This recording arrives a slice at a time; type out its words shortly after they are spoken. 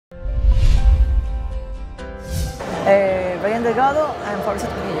Bryan Delgado and Fabricio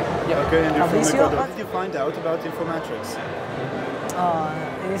Trujillo. Yeah. Okay, and you're from Fabricio, Ecuador. How did you find out about Infomatrix?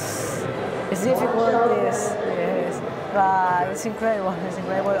 It's difficult, yes, but it's incredible. It's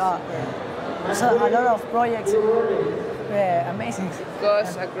incredible. There's a lot of projects. Amazing.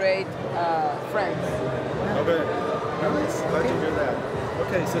 Because a great friend. Okay, nice. Glad to hear that.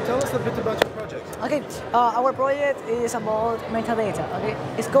 Okay, so tell us a bit about your project. Okay, our project is about metadata. Okay,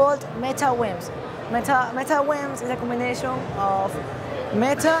 it's called MetaWIMS. MetaWIMS is a combination of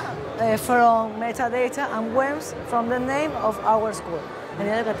meta from metadata and WIMS from the name of our school.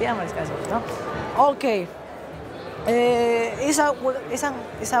 Okay, it's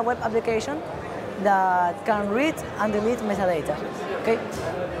a web application that can read and delete metadata. Okay,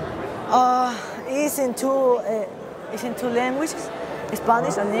 it's in two languages,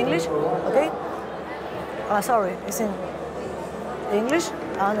 Spanish and English. Okay, sorry, it's in English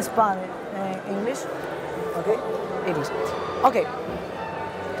and Spanish. English. Okay, English. Okay.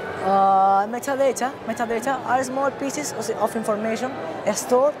 Metadata are small pieces of information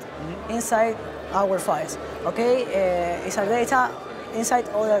stored inside our files. Okay, it's a data inside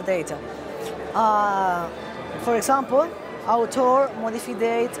other data. For example, author, modify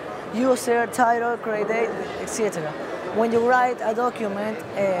date, user, title, create date, etc. When you write a document,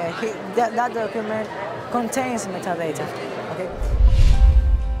 that document contains metadata. Okay.